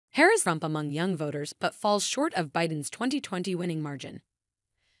Harris Trump among young voters but falls short of Biden's 2020 winning margin.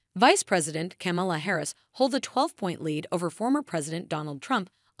 Vice President Kamala Harris holds a 12-point lead over former President Donald Trump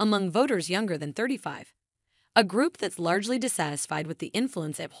among voters younger than 35, a group that's largely dissatisfied with the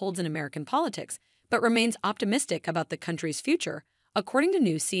influence it holds in American politics but remains optimistic about the country's future. According to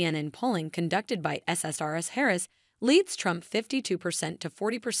new CNN polling conducted by SSRS, Harris leads Trump 52% to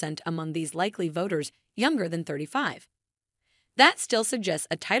 40% among these likely voters younger than 35. That still suggests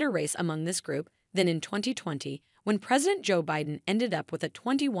a tighter race among this group than in 2020, when President Joe Biden ended up with a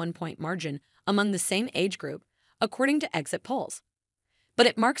 21-point margin among the same age group, according to exit polls. But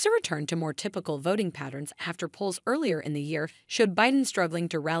it marks a return to more typical voting patterns after polls earlier in the year showed Biden struggling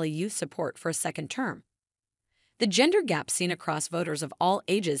to rally youth support for a second term. The gender gap seen across voters of all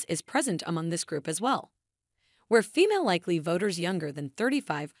ages is present among this group as well, where female likely voters younger than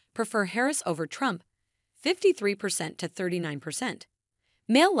 35 prefer Harris over Trump, 53% to 39%.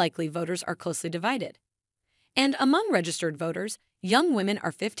 Male likely voters are closely divided. And among registered voters, young women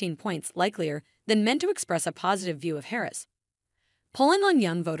are 15 points likelier than men to express a positive view of Harris. Polling on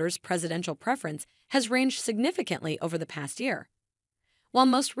young voters' presidential preference has ranged significantly over the past year. While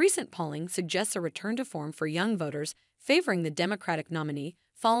most recent polling suggests a return to form for young voters favoring the Democratic nominee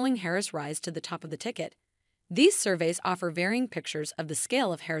following Harris' rise to the top of the ticket, these surveys offer varying pictures of the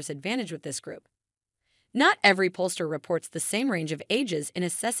scale of Harris' advantage with this group. Not every pollster reports the same range of ages in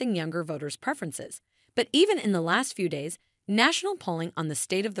assessing younger voters' preferences, but even in the last few days, national polling on the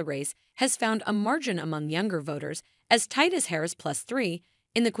state of the race has found a margin among younger voters as tight as Harris +3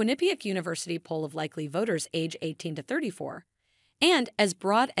 in the Quinnipiac University poll of likely voters age 18 to 34, and as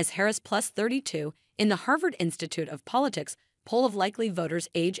broad as Harris +32 in the Harvard Institute of Politics poll of likely voters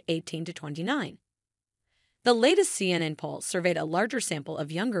age 18 to 29. The latest CNN poll surveyed a larger sample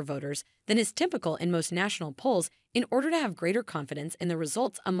of younger voters than is typical in most national polls in order to have greater confidence in the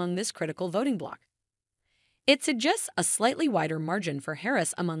results among this critical voting bloc. It suggests a slightly wider margin for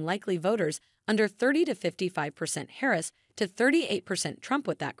Harris among likely voters under 30 to 55% Harris to 38% Trump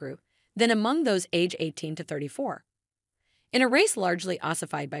with that group than among those age 18 to 34. In a race largely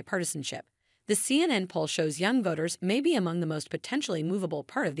ossified by partisanship, the CNN poll shows young voters may be among the most potentially movable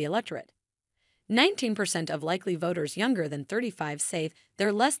part of the electorate. 19% of likely voters younger than 35 say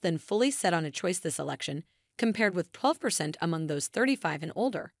they're less than fully set on a choice this election, compared with 12% among those 35 and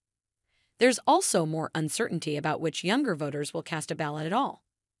older. There's also more uncertainty about which younger voters will cast a ballot at all.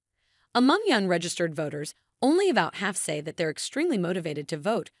 Among young registered voters, only about half say that they're extremely motivated to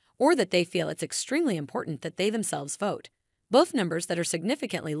vote or that they feel it's extremely important that they themselves vote, both numbers that are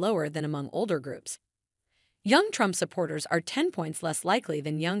significantly lower than among older groups. Young Trump supporters are 10 points less likely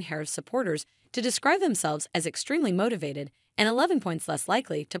than young Harris supporters to describe themselves as extremely motivated and 11 points less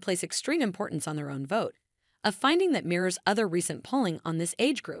likely to place extreme importance on their own vote, a finding that mirrors other recent polling on this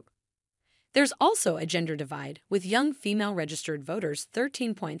age group. There's also a gender divide, with young female registered voters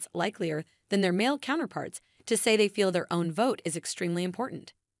 13 points likelier than their male counterparts to say they feel their own vote is extremely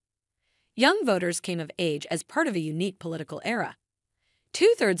important. Young voters came of age as part of a unique political era.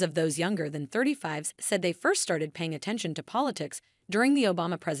 2/3 of those younger than 35s said they first started paying attention to politics during the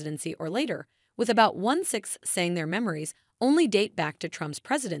Obama presidency or later, with about 1/6 saying their memories only date back to Trump's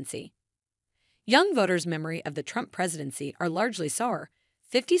presidency. Young voters' memory of the Trump presidency are largely sour.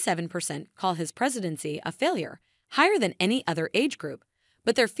 57% call his presidency a failure, higher than any other age group,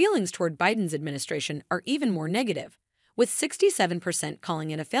 but their feelings toward Biden's administration are even more negative, with 67%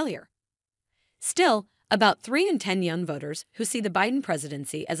 calling it a failure. Still, about 3 in 10 young voters who see the Biden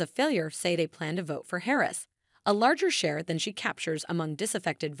presidency as a failure say they plan to vote for Harris, a larger share than she captures among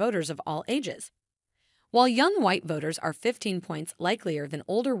disaffected voters of all ages. While young white voters are 15 points likelier than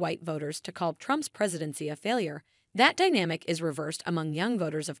older white voters to call Trump's presidency a failure, that dynamic is reversed among young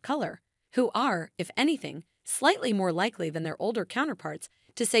voters of color, who are, if anything, slightly more likely than their older counterparts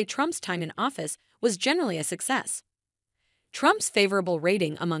to say Trump's time in office was generally a success. Trump's favorable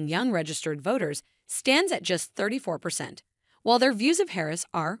rating among young registered voters stands at just 34%, while their views of Harris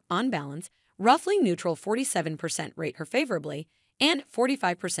are, on balance, roughly neutral. 47% rate her favorably and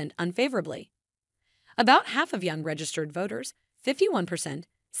 45% unfavorably. About half of young registered voters, 51%,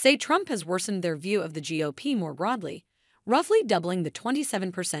 say Trump has worsened their view of the GOP more broadly, roughly doubling the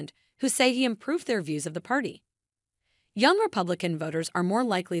 27% who say he improved their views of the party. Young Republican voters are more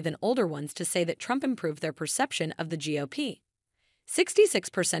likely than older ones to say that Trump improved their perception of the GOP.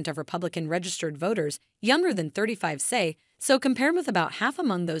 66% of Republican registered voters younger than 35 say so, compared with about half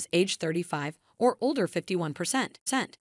among those aged 35 or older, 51%.